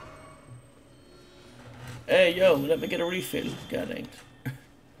 Hey yo, let me get a refill. God dang it.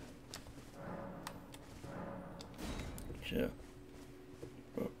 Sure.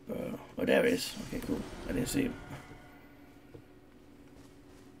 Oh, there he is. Okay, cool. I didn't see him.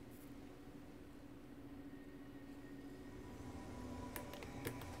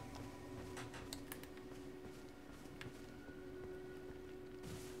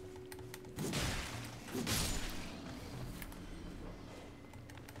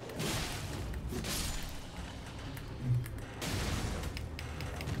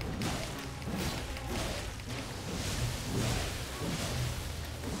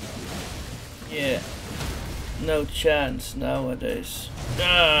 Yeah, no chance nowadays.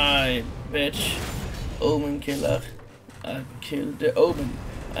 Die, bitch. Omen killer. I've killed the Omen.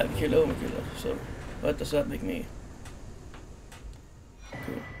 I've killed Omen killer. So, what does that make me?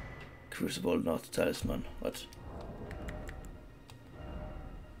 Cool. Crucible, not talisman. What?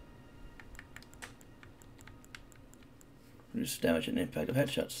 Reduce damage and impact of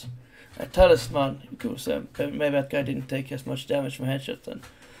headshots. A talisman. Cool, so maybe that guy didn't take as much damage from headshots then.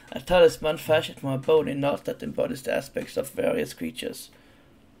 A talisman fashioned from a bony knot that embodies the aspects of various creatures.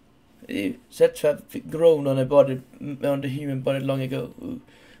 Said to have grown on the human body long ago.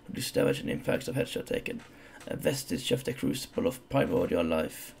 Reduce damage and impacts of headshot taken. A vestige of the crucible of primordial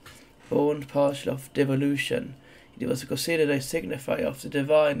life. Born partial of devolution. It was considered a signifier of the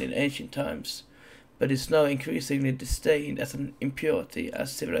divine in ancient times, but is now increasingly disdained as an impurity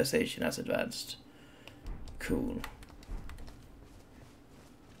as civilization has advanced. Cool.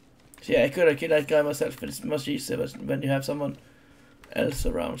 So yeah, I could have killed that guy myself, but it's much easier when you have someone else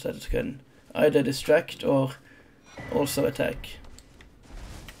around that can either distract or also attack.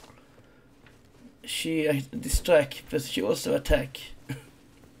 She distract, but she also attack.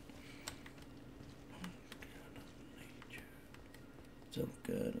 So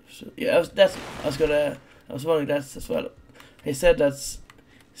good. So, yeah, I was wondering that as well. He said that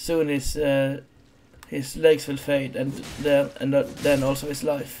soon his legs will fade, and then also his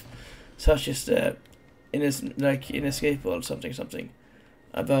life. Such as inescapable or something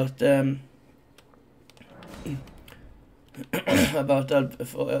about for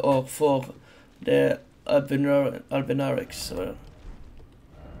the albinarics or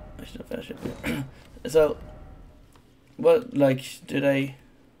I should have finished it. So, what, like, did I...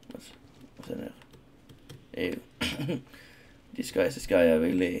 What's in there? Ew. This guy I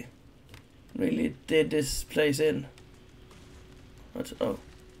really did this place in. What's... Oh.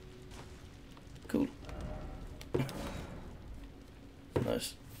 Cool.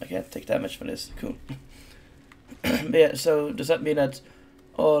 Nice. I can't take damage for this. Cool. But yeah, so does that mean that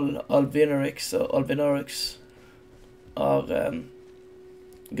all Albinorics are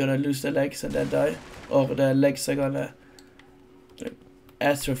gonna lose their legs and then die? Or their legs are gonna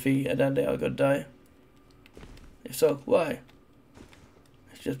atrophy and then they are gonna die? If so, why?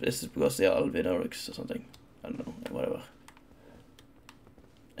 It's because they are Albinorics or something. I don't know, whatever.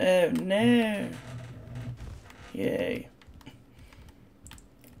 Oh no! Yay.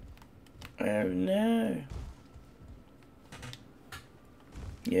 Oh no!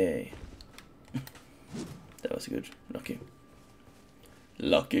 Yay. That was good. Lucky.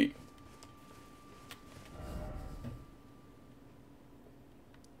 Lucky.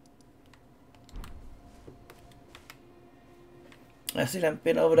 I still haven't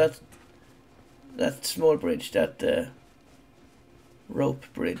been over that small bridge, that rope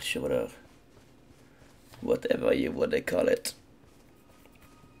bridge or whatever. Whatever you what they call it.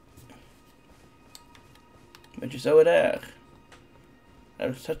 Which is over there.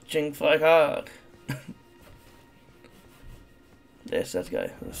 I'm searching for a car. There's that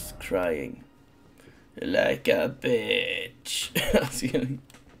guy who's crying like a bitch.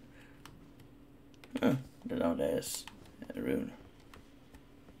 Oh, now there's a rune.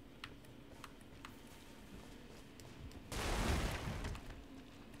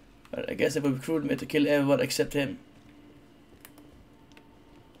 But I guess it would be cruel of me to kill everyone except him.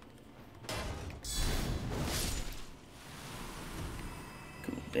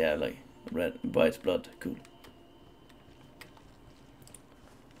 Cool. They have like red, white blood. Cool.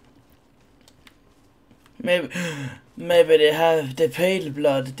 Maybe they have the pale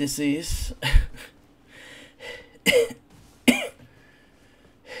blood disease.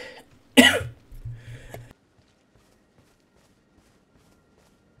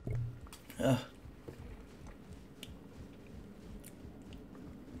 Oh.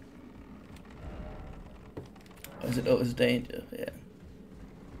 Is it always danger? Yeah.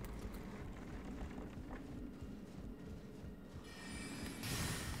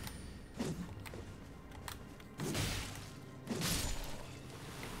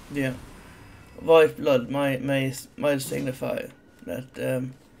 Yeah. White blood might signify that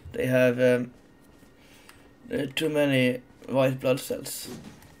they have too many white blood cells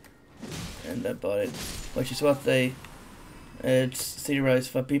in their body, which is what they theorize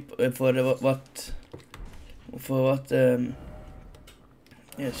for people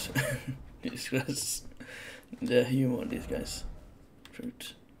yes. This was the humor, these guys.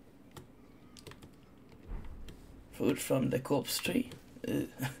 Fruit from the corpse tree.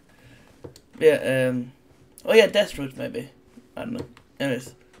 Yeah, oh yeah, death fruit maybe. I don't know.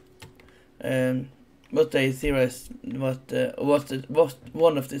 Anyways, what they theorize, what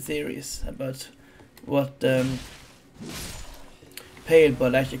one of the theories about what pale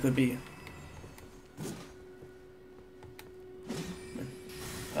blood actually could be.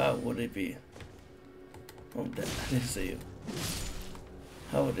 How would it be? Oh, let's see.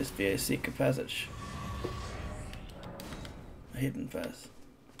 How would this be a secret passage? A hidden path.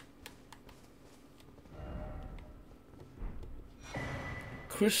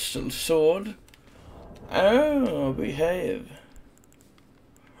 Crystal sword. Oh, behave.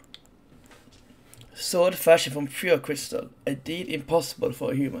 Sword fashioned from pure crystal. A deed impossible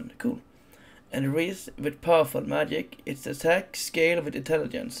for a human. Cool. And wreathed with powerful magic, its attack scale with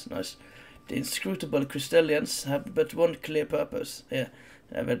intelligence. Nice. The inscrutable crystallians have but one clear purpose. Yeah,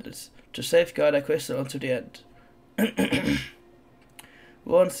 I read this. To safeguard a crystal unto the end.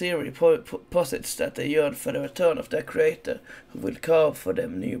 One theory posits that they yearn for the return of their creator, who will carve for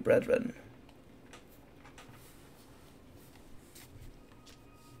them new brethren.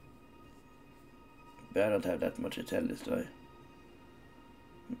 But I don't have that much intelligence, do I?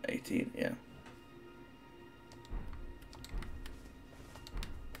 18, yeah.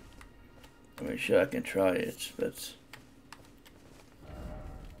 I mean, sure I can try it, but...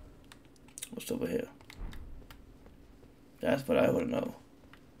 What's over here? That's what I want to know.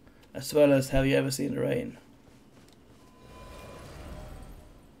 As well as, have you ever seen the rain?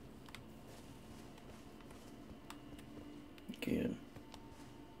 Okay then.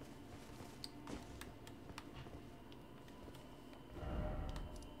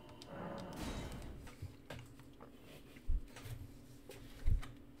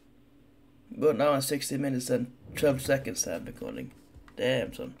 But now in 60 minutes and 12 seconds I have been recording.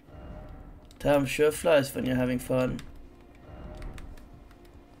 Damn, son. Time sure flies when you're having fun.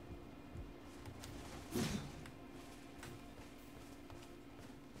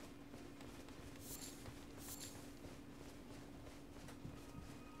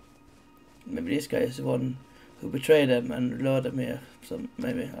 Maybe this guy is the one who betrayed them and lured them here. So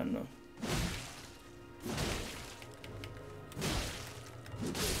maybe, I don't know.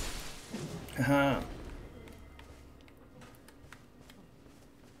 Haha.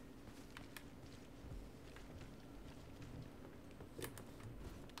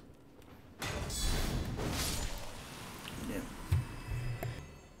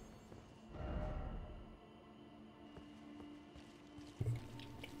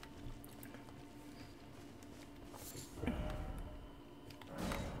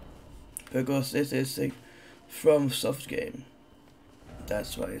 Because this is a FromSoft game.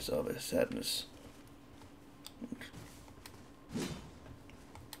 That's why it's always sadness.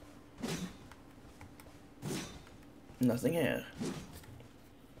 Nothing here.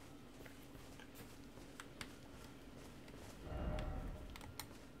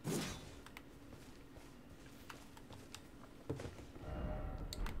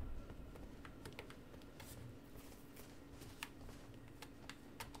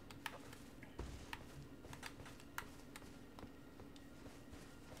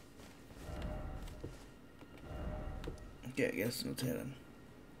 Okay, I guess not here then.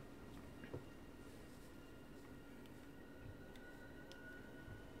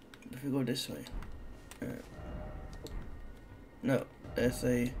 If we go this way. No,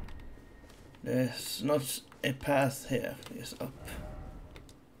 there's not a path here. It's up.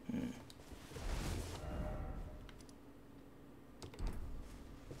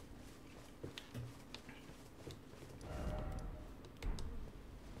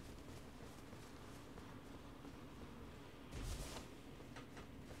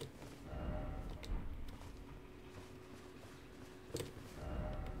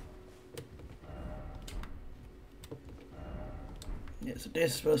 Yeah, so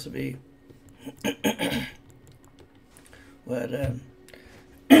this is supposed to be where the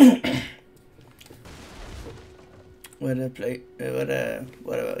whatever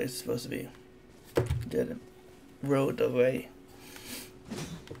it's supposed to be, the road away.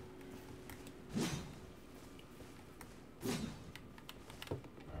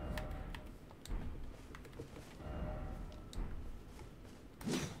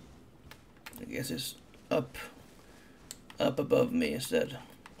 I guess it's up above me instead.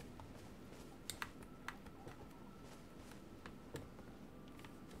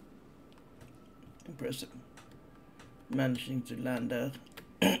 Impressive. Managing to land there.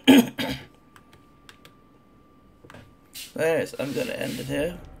 Anyways, I'm gonna end it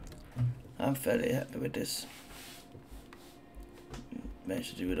here. I'm fairly happy with this.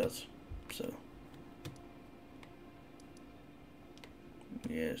 Managed to do that. So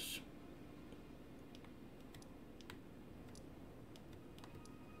yes.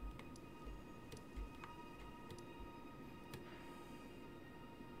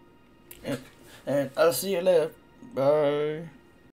 And I'll see you later. Bye.